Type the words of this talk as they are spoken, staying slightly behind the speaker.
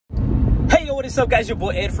what is up, guys? Your boy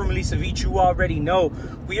Ed from Banlist. You already know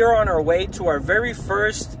we are on our way to our very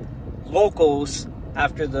first locals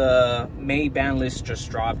after the May ban list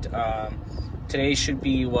just dropped. Today should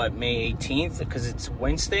be what, May 18th, because it's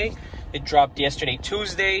Wednesday. It dropped yesterday,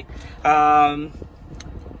 Tuesday. Honestly,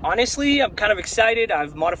 I'm kind of excited.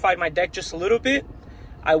 I've modified my deck just a little bit.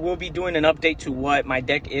 I will be doing an update to what my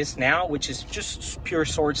deck is now, which is just pure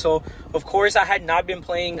sword. So, of course, I had not been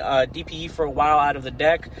playing DPE for a while out of the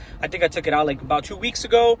deck. I think I took it out like about 2 weeks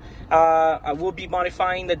ago. I will be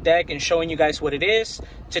modifying the deck and showing you guys what it is.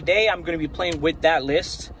 Today, I'm going to be playing with that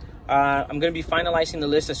list. I'm going to be finalizing the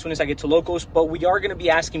list as soon as I get to locals, but we are going to be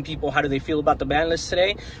asking people how do they feel about the ban list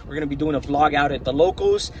today. We're going to be doing a vlog out at the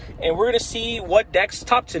locals, and we're going to see what decks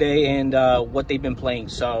top today and what they've been playing.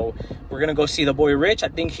 So we're going to go see the boy Rich. I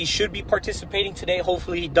think he should be participating today.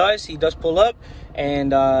 Hopefully he does pull up,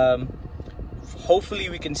 and hopefully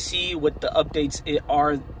we can see what the updates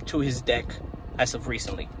are to his deck as of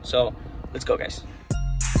recently. So let's go, guys.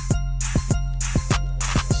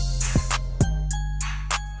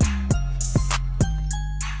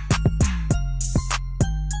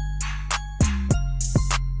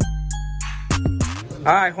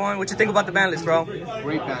 All right, Juan, what you think about the ban list, bro?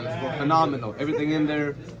 Great ban list, bro. Phenomenal. Everything in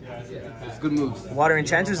there. It's good moves. Water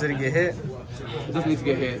Enchanters didn't get hit. It doesn't need to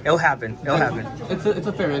get hit. It'll happen. It'll happen. It's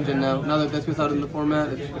a fair engine now. Now that Despot's out in the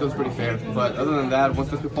format, it goes pretty fair. But other than that, once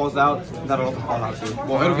Despot falls out, that'll also fall out too.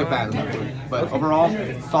 Well, it'll get banned. But overall,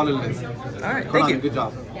 solid list. All right, thank you. Good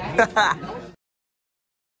job.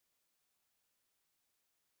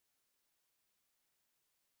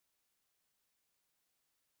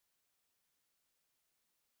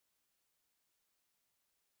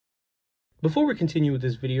 Before we continue with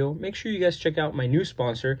this video, make sure you guys check out my new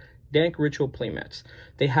sponsor, Dank Ritual Playmats.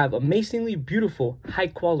 They have amazingly beautiful, high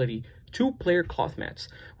quality 2-player cloth mats,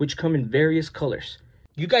 which come in various colors.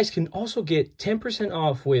 You guys can also get 10%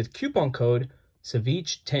 off with coupon code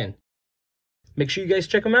Ceviche10. Make sure you guys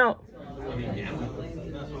check them out.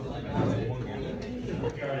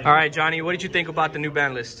 All right, Johnny, what did you think about the new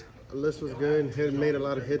ban list? The list was good. It made a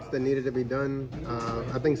lot of hits that needed to be done.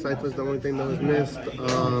 I think Scythe was the only thing that was missed,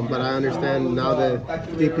 but I understand now that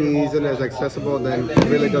DP isn't as accessible, then it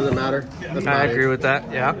really doesn't matter. I agree with that.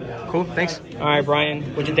 Yeah, cool. Thanks. All right,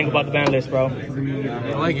 Brian, what'd you think about the ban list, bro?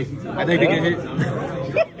 I like it. I think they get hit.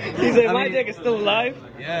 He said my deck is still alive.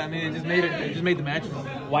 Yeah, I mean it just made the match.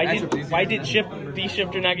 Why did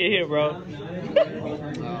D-Shifter not get hit, bro? I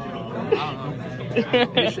don't know.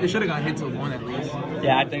 It should have got hit to 1 at least.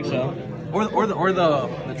 Yeah, I think so. Or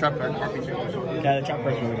the trap card RP change. Yeah, the trap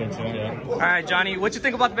cards were good too. Yeah. All right, Johnny, what you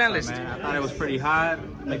think about the ban list? Man, I thought it was pretty hot.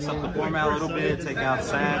 Mix up the format a little bit. Take out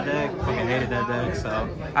sad deck. Fucking hated that deck. So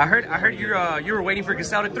I heard you were waiting for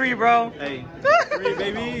Gasal to 3, bro. Hey, 3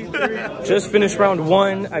 baby, 3. Just finished round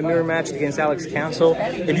 1. I mirror matched against Alex Cancel.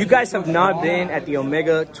 If you guys have not been at the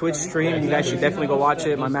Omega Twitch stream, you guys should definitely go watch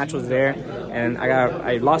it. My match was there, and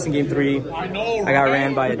I lost in game 3. I got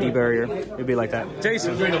ran by a D barrier. It'd be like that.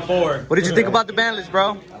 Jason, 3-4. what did you think about the ban list,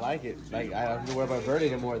 bro? I like it. Like, I don't have to worry about Bird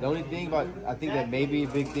anymore. The only thing I think that maybe a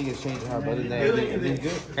big thing is changing her, but other than that, everything's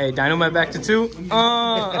good. Hey, Dynamite back to 2. Hey,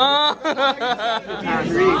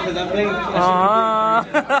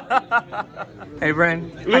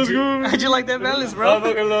 Bren. How'd you like that ban list, bro?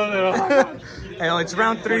 Hey, yo, it's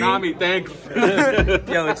round 3. Konami, thanks.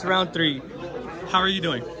 Yo, it's round 3. How are you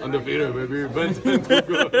doing? Undefeated, baby.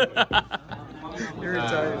 You're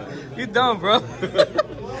retired. You dumb, bro.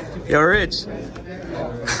 Yo, Rich.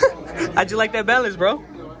 How'd you like that ban list, bro?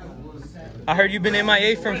 I heard you've been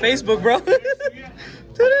MIA from Facebook, bro.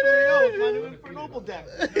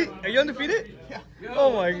 Are you undefeated? Yeah.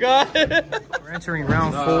 Oh my god. We're entering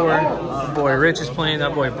round 4. Boy Rich is playing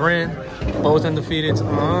that boy Brent. Both undefeated. Is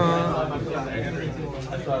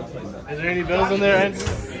there any bills in there?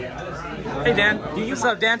 Hey Dan. What's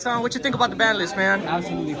up, Danton? What you think about the ban list, man?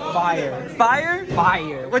 Absolutely fire. Fire?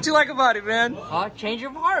 Fire. What you like about it, man? Change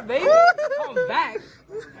your heart, baby. Come back.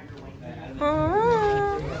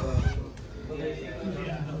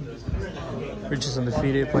 Rich is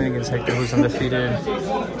undefeated, playing against Hector, who's undefeated.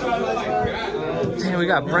 Damn, we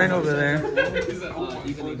got Bren over there.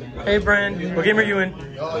 Hey, Bren. What game are you in?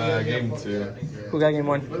 Game 2. Who got game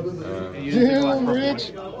 1? Damn,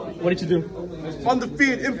 Rich. What did you do?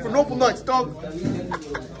 Undefeated Infernoble Knights, dog.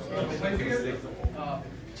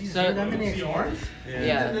 Jesus, so, that many XRs?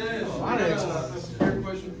 Yeah.